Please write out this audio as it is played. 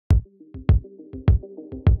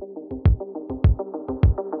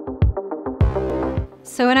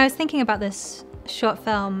So when I was thinking about this short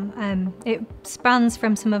film, it spans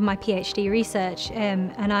from some of my PhD research,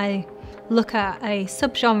 and I look at a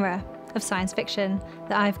subgenre of science fiction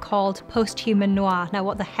that I've called post-human noir. Now,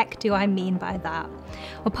 what the heck do I mean by that?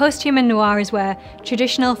 Well, post-human noir is where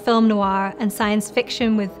traditional film noir and science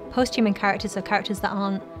fiction with post-human characters, or characters that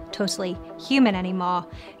aren't totally human anymore,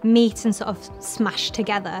 meet and sort of smash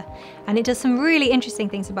together. And it does some really interesting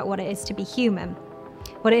things about what it is to be human,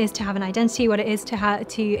 what it is to have an identity, what it is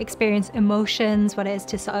to experience emotions, what it is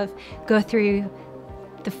to sort of go through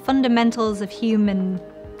the fundamentals of human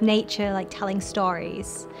nature, like telling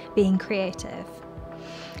stories, being creative.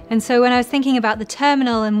 And so when I was thinking about the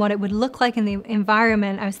terminal and what it would look like in the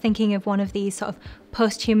environment, I was thinking of one of these sort of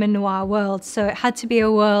post-human noir worlds. So it had to be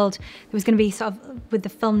a world that was going to be sort of with the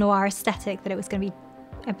film noir aesthetic, that it was going to be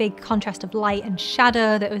a big contrast of light and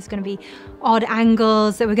shadow, that it was going to be odd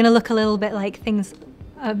angles, that were going to look a little bit like things,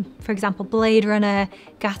 for example, Blade Runner,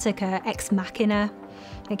 Gattaca, Ex Machina,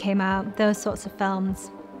 that came out, those sorts of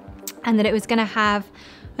films. And that it was going to have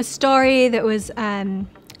a story that was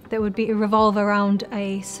that would revolve around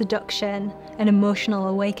a seduction, an emotional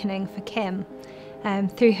awakening for Kim,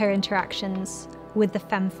 through her interactions with the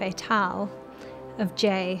femme fatale of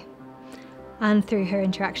Jay, and through her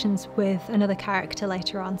interactions with another character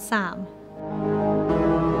later on, Sam.